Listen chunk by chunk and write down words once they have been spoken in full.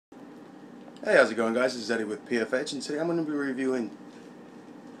Hey, how's it going, guys? This is Eddie with PFH, and today I'm going to be reviewing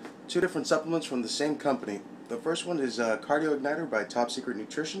two different supplements from the same company. The first one is Cardio Igniter by Top Secret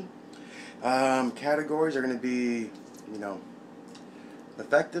Nutrition. Categories are going to be,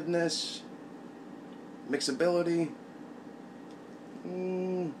 effectiveness, mixability,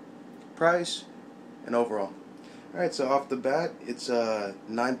 price, and overall. Alright, so off the bat, it's a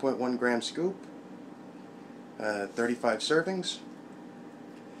 9.1 gram scoop, 35 servings.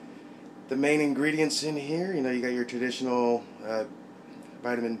 The main ingredients in here, you got your traditional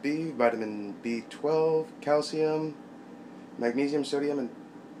vitamin B, vitamin B12, calcium, magnesium, sodium, and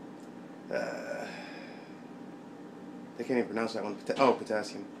I can't even pronounce that one.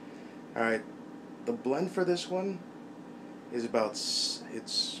 Potassium. All right, the blend for this one is it's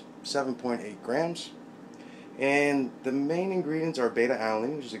 7.8 grams, and the main ingredients are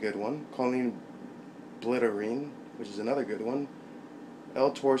beta-alanine, which is a good one, choline blitterine, which is another good one,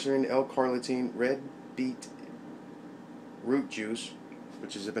 L-taurine, L-carnitine, red beet root juice,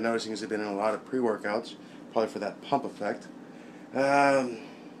 which I've been noticing has been in a lot of pre-workouts, probably for that pump effect.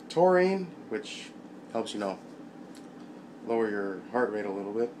 Taurine, which helps, lower your heart rate a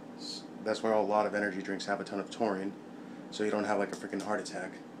little bit. That's why a lot of energy drinks have a ton of taurine, so you don't have like a freaking heart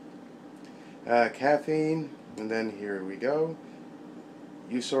attack. Caffeine, and then here we go.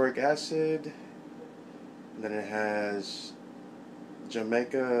 Euphoric acid, and then it has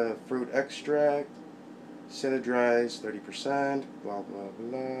Jamaica fruit extract, synhydrized 30%, blah blah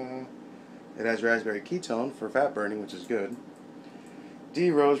blah. It has raspberry ketone for fat burning, which is good.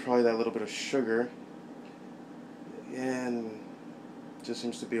 D-rose, probably that little bit of sugar, and just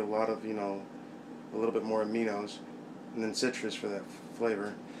seems to be a lot of, a little bit more aminos, and then citrus for that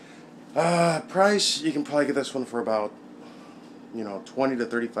flavor. Price, you can probably get this one for about, $20 to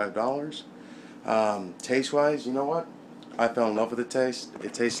 $35. Taste-wise, you know what? I fell in love with the taste.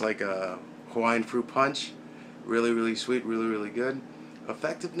 It tastes like a Hawaiian fruit punch. Really, really sweet, really, really good.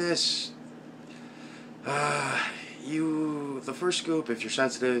 Effectiveness, the first scoop, if you're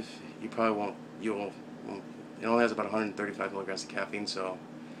sensitive, you probably won't, it only has about 135 milligrams of caffeine, so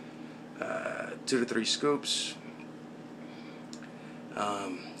 2 to 3 scoops.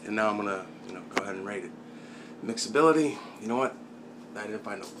 And now I'm gonna, go ahead and rate it. Mixability, you know what? I didn't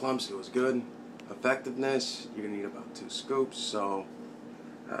find no clumps, it was good. Effectiveness, you're gonna need about 2 scoops, so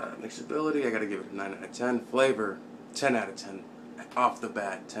mixability, I gotta give it a 9 out of 10. Flavor, 10 out of 10. Off the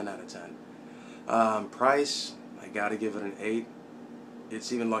bat, 10 out of 10. Price, I gotta give it an 8.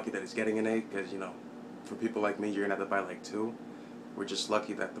 It's even lucky that it's getting an 8, because, for people like me, you're gonna have to buy like 2. We're just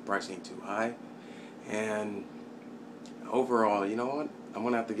lucky that the price ain't too high. And overall, you know what? I'm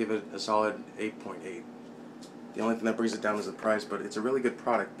gonna have to give it a solid 8.8. The only thing that brings it down is the price, but it's a really good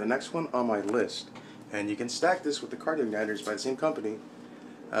product. The next one on my list, and you can stack this with the Cardio Igniters by the same company,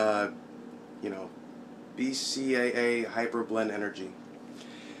 BCAA Hyper Blend Energy.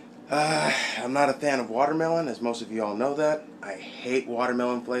 I'm not a fan of watermelon, as most of you all know that. I hate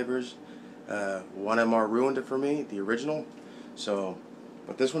watermelon flavors. 1MR ruined it for me, the original. So,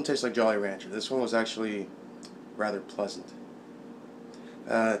 but this one tastes like Jolly Rancher. This one was actually rather pleasant.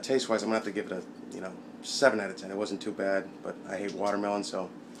 Taste-wise, I'm gonna have to give it a 7 out of 10. It wasn't too bad, but I hate watermelon, so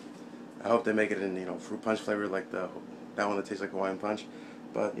I hope they make it in fruit punch flavor like that one that tastes like Hawaiian punch.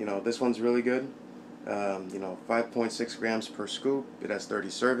 But this one's really good. 5.6 grams per scoop. It has 30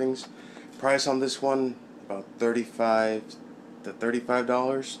 servings. Price on this one about $35 to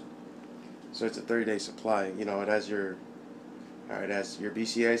 $35. So it's a 30-day supply. It has your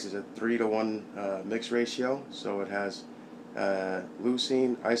BCAAs is a 3 to 1 mix ratio. So it has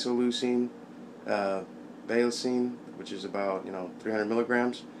leucine, isoleucine, Valicine, which is about 300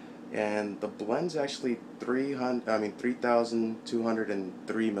 milligrams, and the blend's actually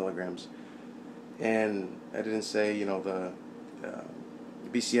 3,203 milligrams. And I didn't say the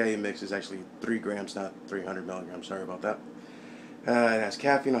BCAA mix is actually 3 grams, not 300 milligrams. Sorry about that. It has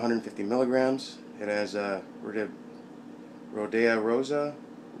caffeine, 150 milligrams. It has Rhodea rose, so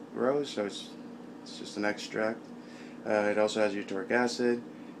it's just an extract. It also has butyric acid.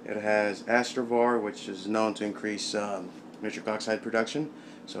 It has Astrovar, which is known to increase nitric oxide production.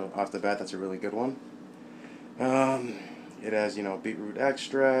 So off the bat, that's a really good one. It has beetroot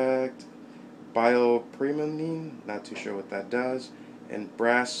extract, biopremonine, not too sure what that does, and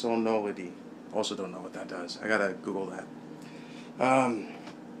brassonolide. Also don't know what that does. I gotta Google that.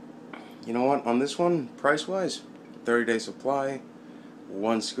 You know what? On this one, price-wise, 30-day supply,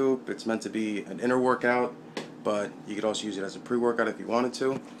 1 scoop. It's meant to be an inner workout, but you could also use it as a pre-workout if you wanted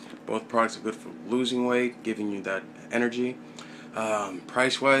to. Both products are good for losing weight, giving you that energy.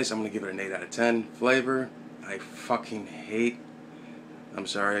 Price-wise, I'm going to give it an 8 out of 10. Flavor, I fucking hate I'm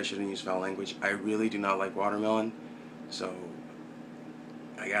sorry, I shouldn't use foul language. I really do not like watermelon, so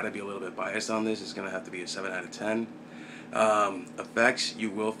I gotta be a little bit biased on this. It's gonna have to be a 7 out of 10. Effects you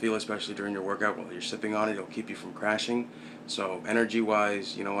will feel, especially during your workout while you're sipping on it. It'll keep you from crashing. So energy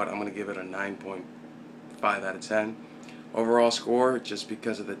wise, you know what, I'm gonna give it a 9.5 out of 10. Overall score, just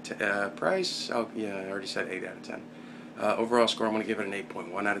because of the price, yeah, I already said 8 out of 10. Overall score, I'm gonna give it an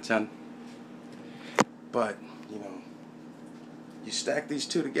 8.1 out of 10. But you know, you stack these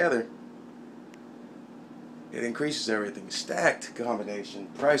two together, it increases everything. Stacked combination,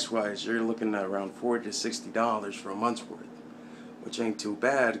 price-wise, you're looking at around $40 to $60 for a month's worth, which ain't too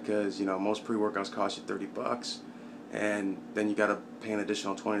bad because you know most pre-workouts cost you $30, and then you gotta pay an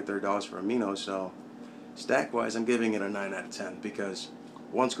additional $20 to $30 for amino. So stack-wise, I'm giving it a 9 out of 10 because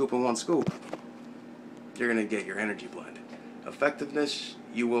one scoop and one scoop, you're gonna get your energy blend. Effectiveness,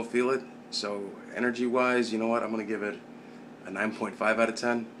 you will feel it. So energy-wise, you know what, I'm gonna give it a 9.5 out of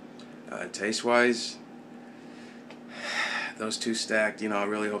 10. Taste-wise, those two stacked, you know, I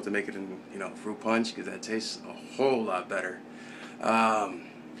really hope to make it in, you know, fruit punch because that tastes a whole lot better.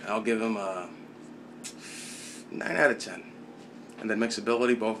 I'll give them a 9 out of 10. And then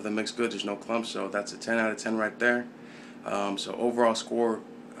mixability, both of them mix good. There's no clumps, so that's a 10 out of 10 right there. So overall score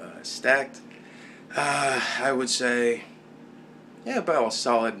stacked, I would say, yeah, about a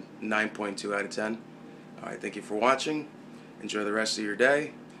solid 9.2 out of 10. All right, thank you for watching. Enjoy the rest of your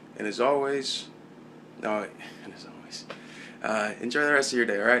day, and as always, enjoy the rest of your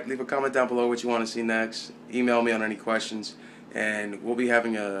day. All right, leave a comment down below what you want to see next. Email me on any questions, and we'll be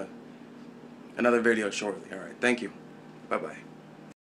having another video shortly. All right, thank you. Bye bye.